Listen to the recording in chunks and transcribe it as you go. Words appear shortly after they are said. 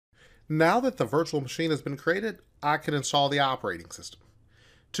Now that the virtual machine has been created, I can install the operating system.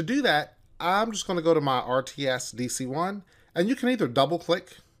 To do that, I'm just going to go to my RTS DC1, and you can either double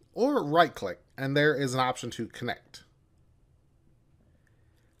click or right click, and there is an option to connect.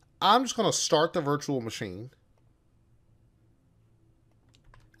 I'm just going to start the virtual machine,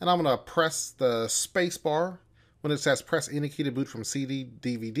 and I'm going to press the space bar when it says press any key to boot from CD,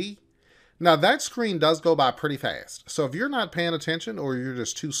 DVD. Now that screen does go by pretty fast, so if you're not paying attention or you're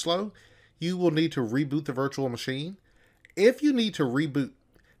just too slow, you will need to reboot the virtual machine. If you need to reboot,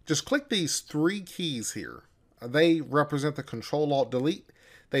 just click these three keys here. They represent the Control-Alt-Delete.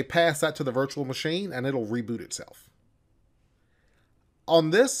 They pass that to the virtual machine and it'll reboot itself. On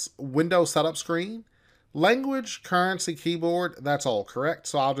this Windows setup screen, language, currency, keyboard, that's all correct,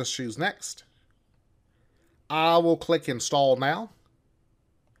 so I'll just choose Next. I will click Install Now,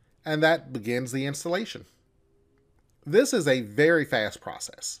 and that begins the installation. This is a very fast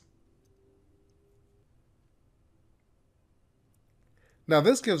process. Now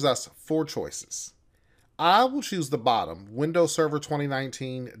this gives us four choices. I will choose the bottom, Windows Server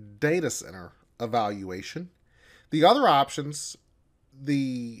 2019 Data Center Evaluation. The other options,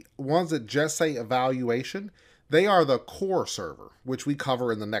 the ones that just say Evaluation, they are the core server, which we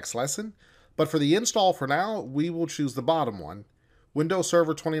cover in the next lesson. But for the install for now, we will choose the bottom one, Windows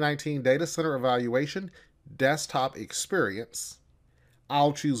Server 2019 Data Center Evaluation Desktop Experience.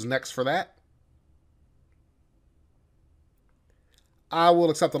 I'll choose Next for that. I will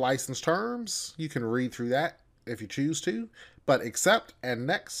accept the license terms. You can read through that if you choose to, but accept and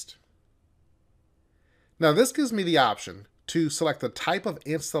next. Now this gives me the option to select the type of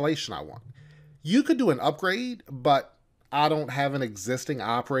installation I want. You could do an upgrade, but I don't have an existing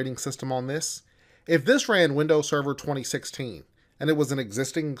operating system on this. If this ran Windows Server 2016 and it was an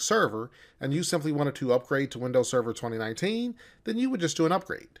existing server and you simply wanted to upgrade to Windows Server 2019, then you would just do an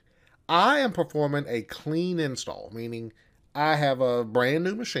upgrade. I am performing a clean install, meaning I have a brand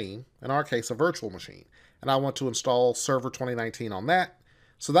new machine, in our case a virtual machine, and I want to install Server 2019 on that.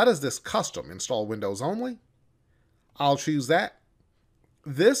 So that is this custom, install Windows only. I'll choose that.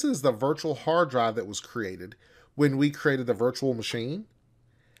 This is the virtual hard drive that was created when we created the virtual machine.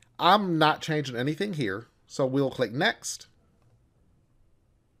 I'm not changing anything here, so we'll click Next.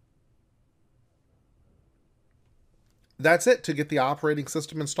 That's it to get the operating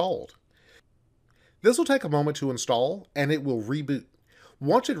system installed. This will take a moment to install and it will reboot.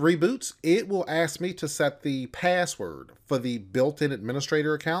 Once it reboots, it will ask me to set the password for the built-in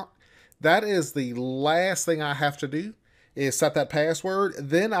administrator account. That is the last thing I have to do, is set that password.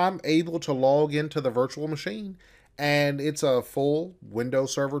 Then I'm able to log into the virtual machine and it's a full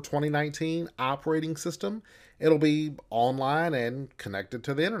Windows Server 2019 operating system. It'll be online and connected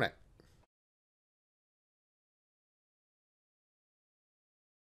to the internet.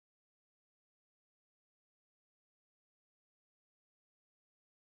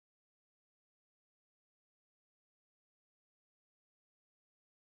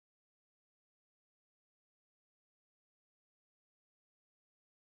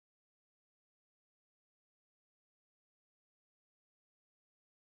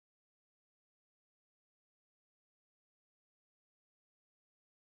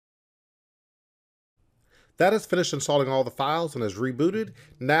 That has finished installing all the files and is rebooted.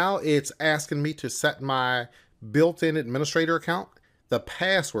 Now it's asking me to set my built-in administrator account, the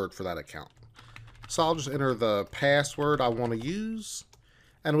password for that account. So I'll just enter the password I want to use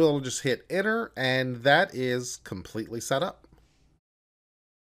and we'll just hit enter and that is completely set up.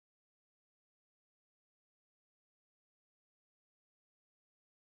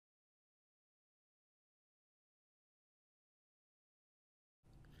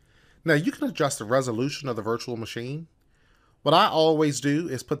 Now you can adjust the resolution of the virtual machine. What I always do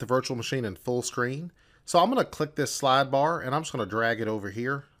is put the virtual machine in full screen. So I'm going to click this slide bar and I'm just going to drag it over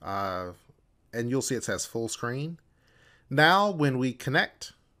here. And you'll see it says full screen. Now when we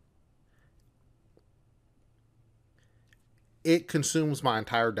connect, it consumes my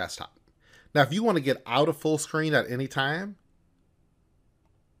entire desktop. Now if you want to get out of full screen at any time,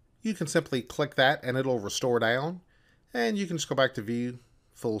 you can simply click that and it'll restore down. And you can just go back to view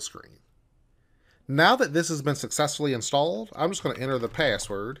full screen. Now that this has been successfully installed, I'm just going to enter the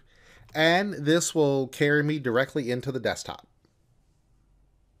password and this will carry me directly into the desktop.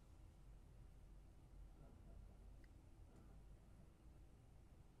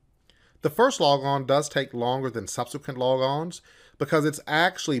 The first logon does take longer than subsequent logons because it's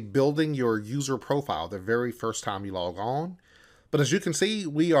actually building your user profile the very first time you log on. But as you can see,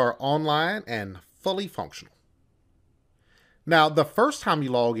 we are online and fully functional. Now, the first time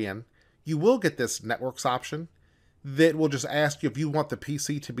you log in, you will get this networks option. that will just ask you if you want the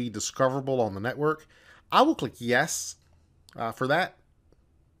PC to be discoverable on the network. I will click yes for that.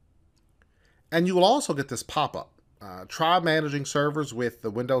 And you will also get this pop-up. Try managing servers with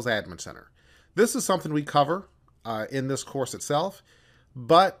the Windows Admin Center. This is something we cover in this course itself,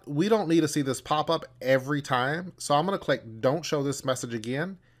 but we don't need to see this pop-up every time. So I'm going to click don't show this message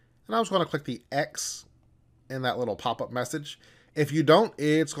again. And I'm just going to click the X in that little pop-up message. If you don't,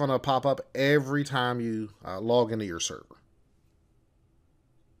 it's going to pop up every time you log into your server.